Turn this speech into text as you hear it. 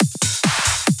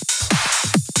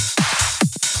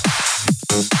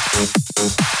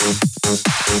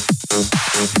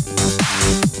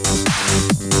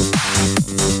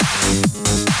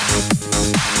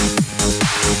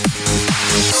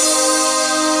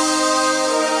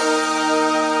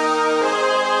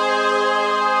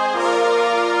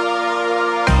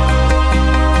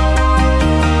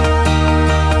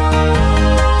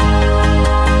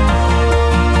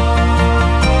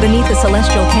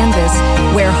celestial canvas,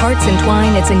 where hearts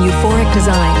entwine, it's in euphoric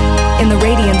design. In the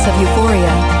radiance of euphoria,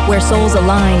 where souls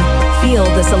align, feel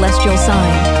the celestial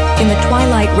sign. In the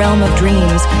twilight realm of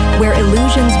dreams, where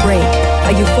illusions break,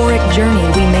 a euphoric journey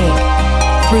we make.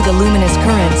 Through the luminous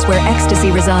currents where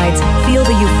ecstasy resides, feel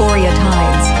the Euphoria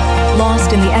Tides.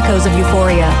 Lost in the echoes of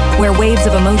euphoria, where waves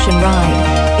of emotion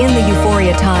ride. In the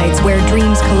Euphoria Tides where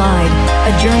dreams collide,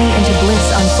 a journey into bliss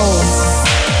unfolds.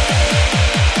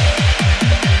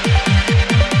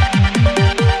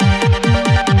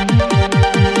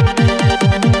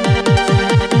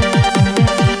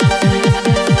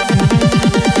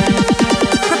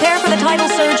 Prepare for the tidal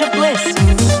surge of bliss.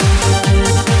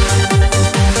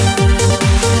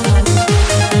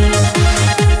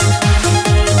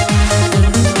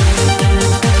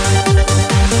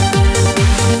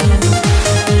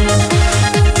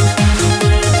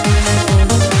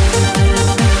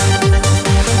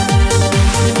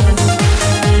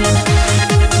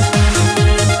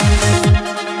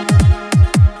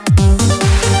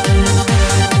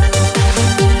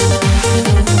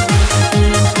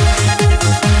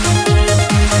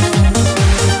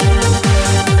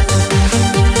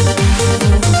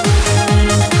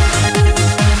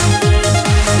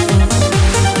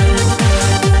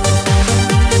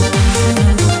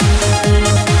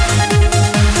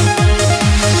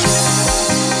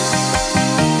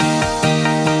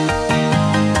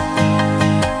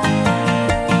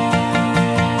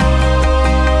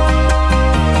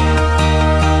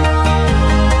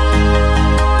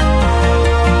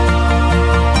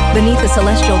 Beneath the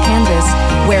celestial canvas,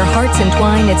 where hearts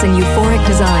entwine, it's in euphoric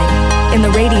design. In the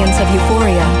radiance of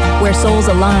euphoria, where souls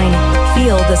align,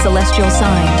 feel the celestial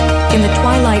sign. In the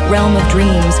twilight realm of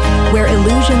dreams, where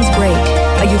illusions break,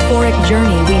 a euphoric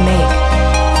journey we make.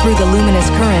 Through the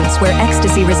luminous currents where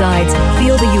ecstasy resides,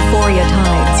 feel the Euphoria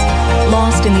Tides.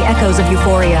 Lost in the echoes of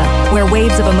euphoria, where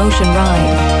waves of emotion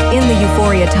ride. In the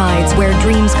Euphoria Tides where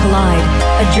dreams collide,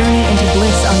 a journey into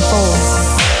bliss unfolds.